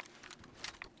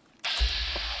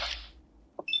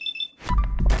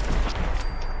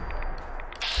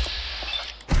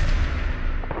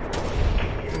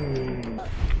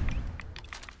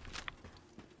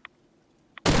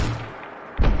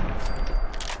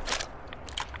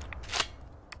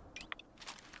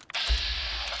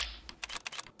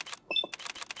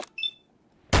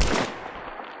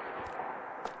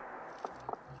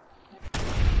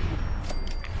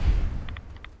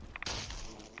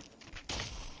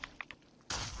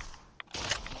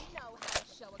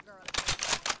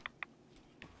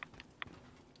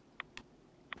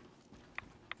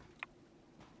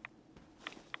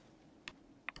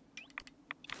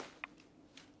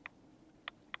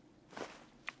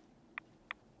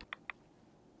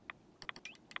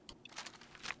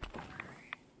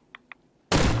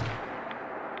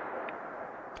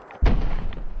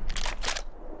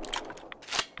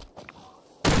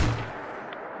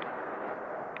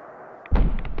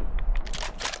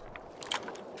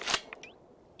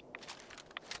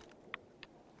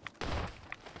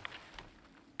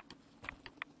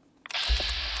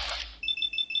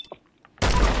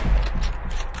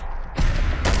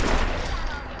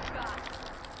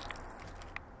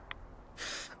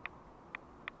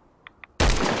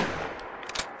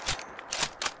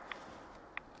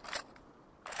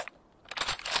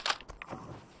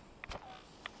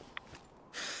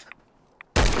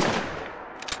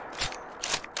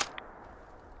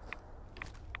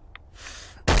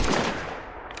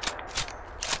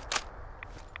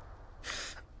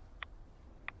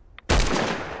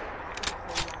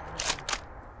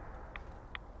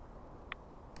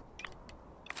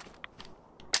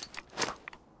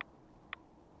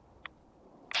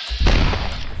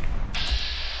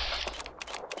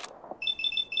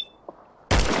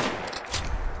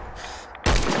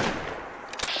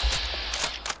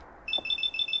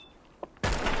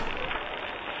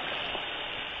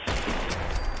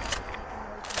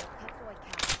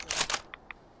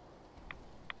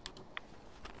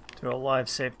 Through a live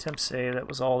save temp save, that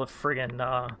was all the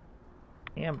friggin'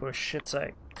 ambush shits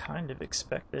I kind of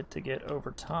expected to get over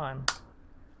time.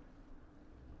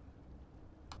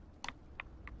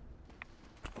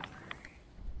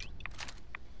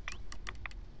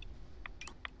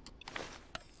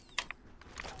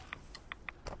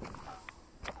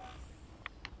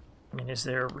 I mean, is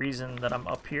there a reason that I'm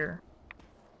up here?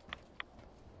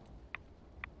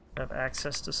 Have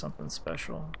access to something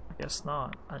special? I guess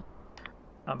not.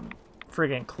 I'm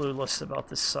friggin' clueless about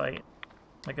this site.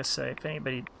 Like I say, if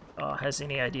anybody has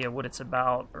any idea what it's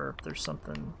about, or if there's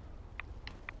something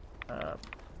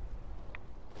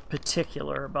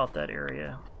particular about that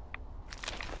area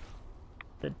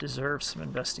that deserves some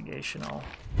investigation, I'll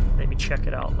maybe check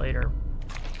it out later.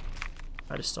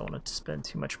 I just don't want to spend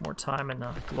too much more time in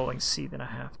the glowing sea than I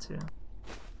have to.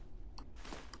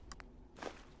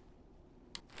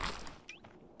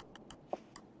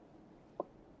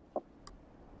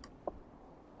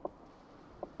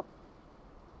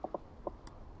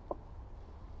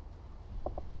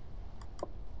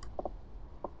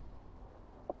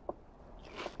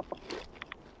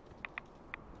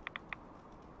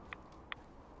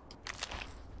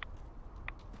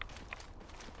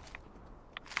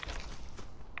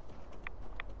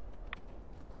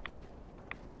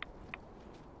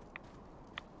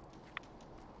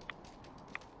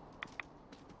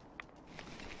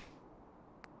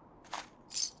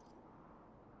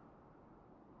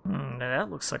 That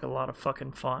looks like a lot of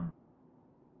fucking fun.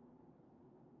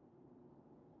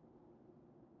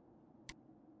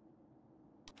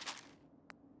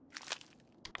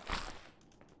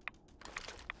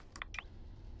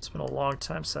 It's been a long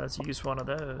time since I've used one of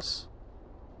those.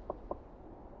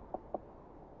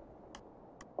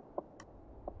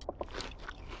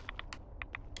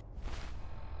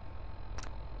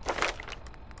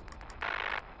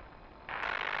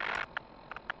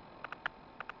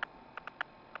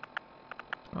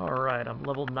 Alright, I'm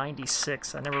level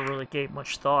 96. I never really gave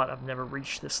much thought. I've never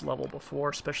reached this level before,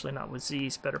 especially not with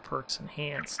Z's Better Perks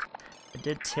Enhanced. I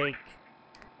did take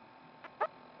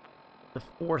the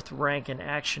 4th rank in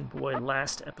Action Boy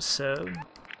last episode.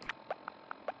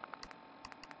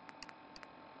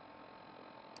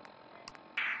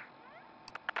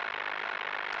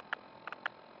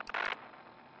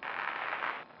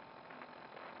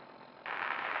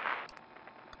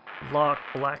 Luck,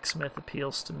 Blacksmith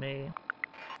appeals to me.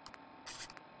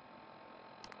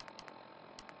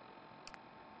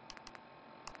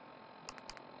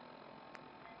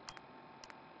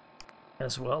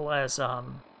 As well as,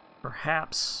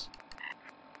 perhaps,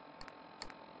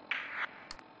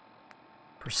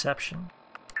 Perception.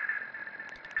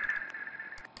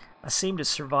 I seem to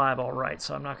survive alright,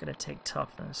 so I'm not going to take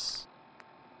Toughness.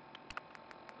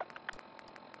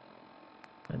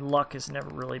 And Luck has never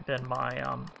really been my,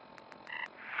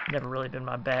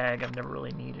 bag. I've never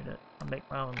really needed it. I make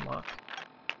my own luck.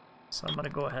 So I'm going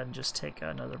to go ahead and just take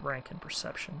another rank in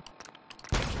Perception.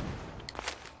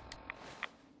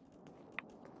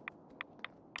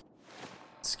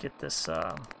 Let's get this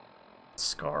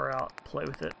scar out, play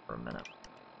with it for a minute.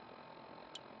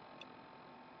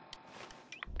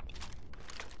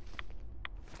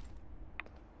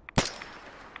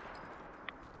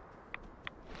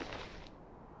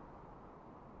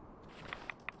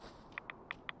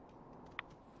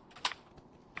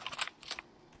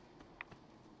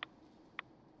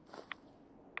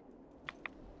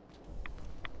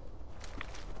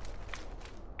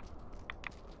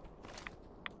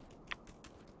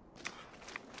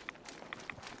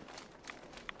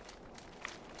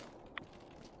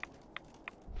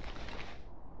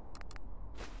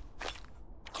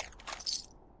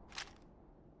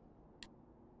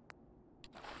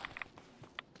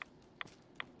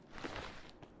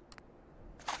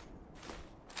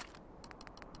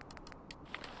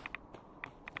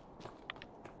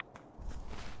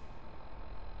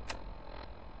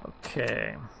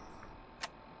 Okay.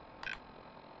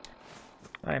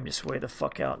 I am just way the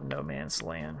fuck out in no man's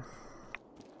land.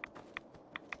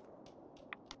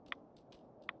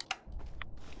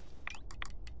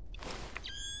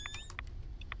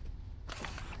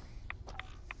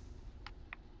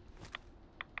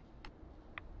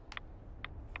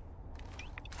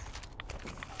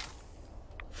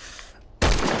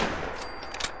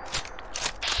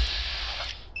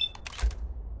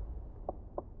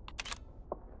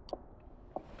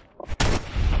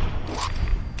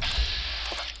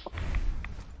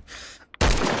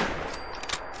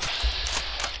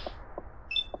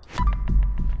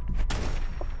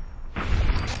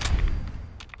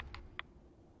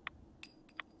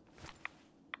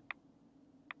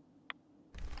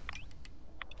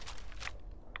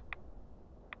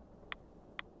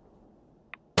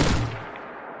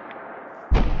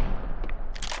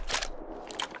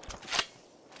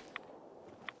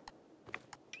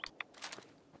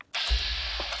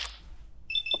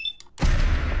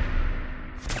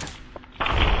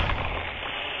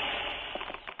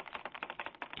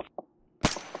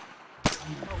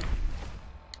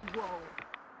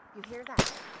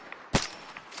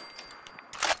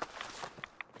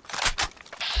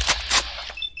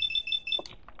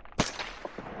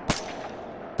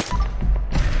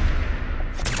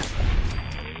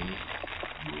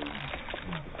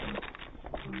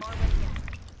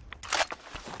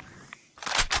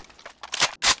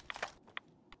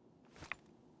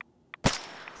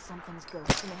 something's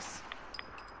ghosting us.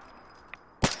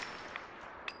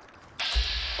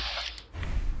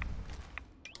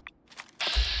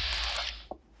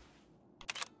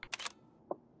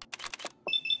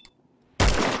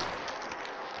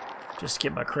 Just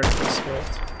get my criticals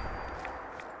built.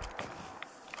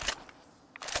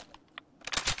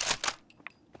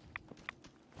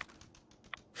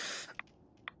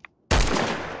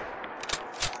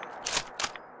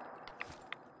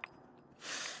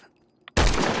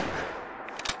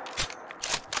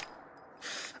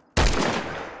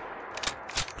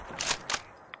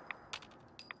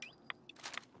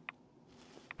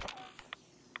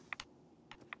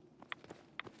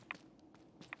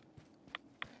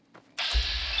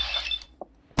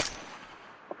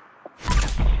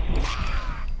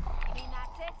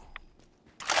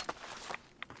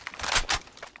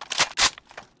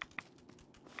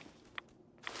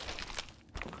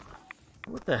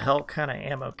 What the hell kind of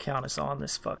ammo count is on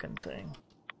this fucking thing?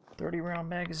 30 round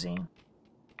magazine?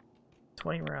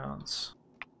 20 rounds.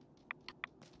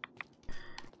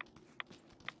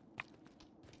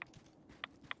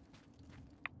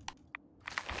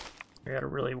 I gotta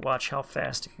really watch how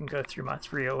fast it can go through my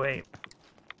 308.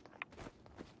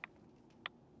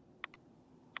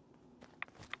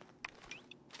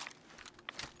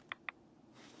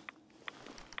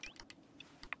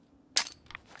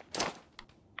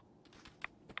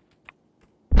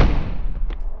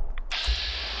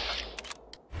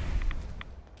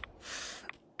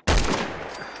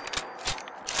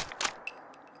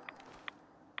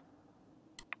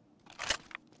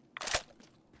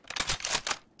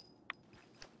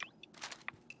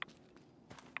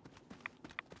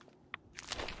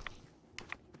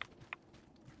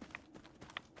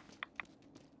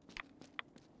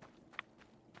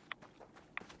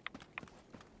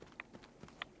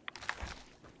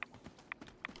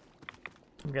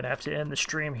 I'm gonna have to end the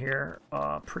stream here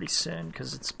pretty soon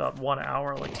because it's about 1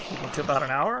 hour. I like to keep it to about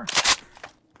an hour.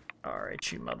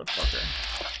 Alright, you motherfucker.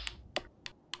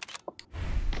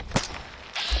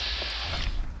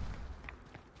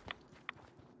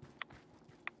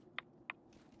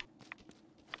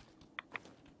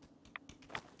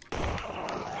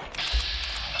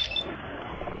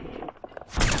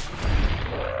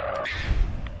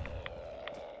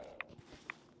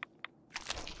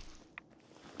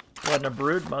 Wasn't a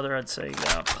brood mother, I'd say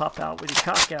pop out with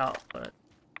your cock out, but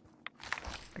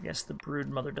I guess the brood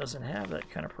mother doesn't have that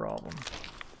kind of problem.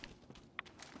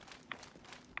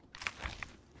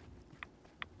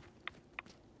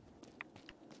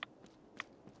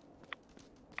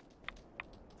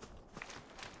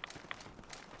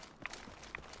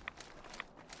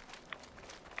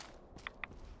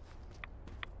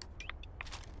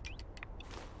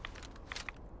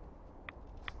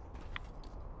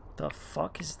 The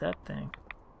fuck is that thing?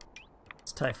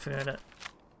 Let's typhoon it.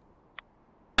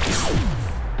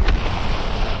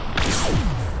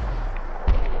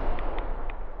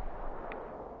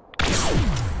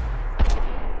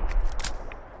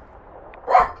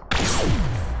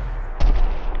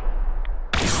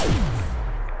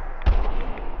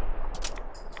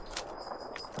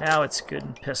 Now it's good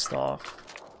and pissed off.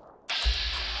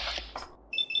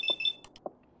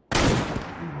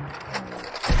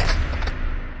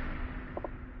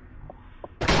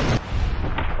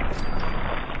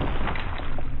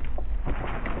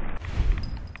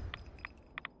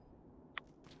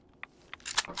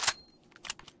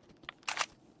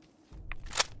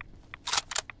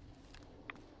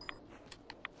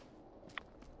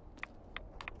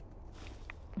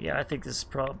 Yeah, I think this is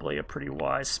probably a pretty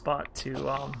wise spot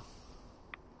to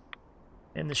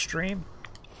end the stream.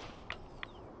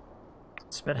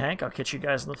 It's been Hank. I'll catch you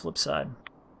guys on the flip side.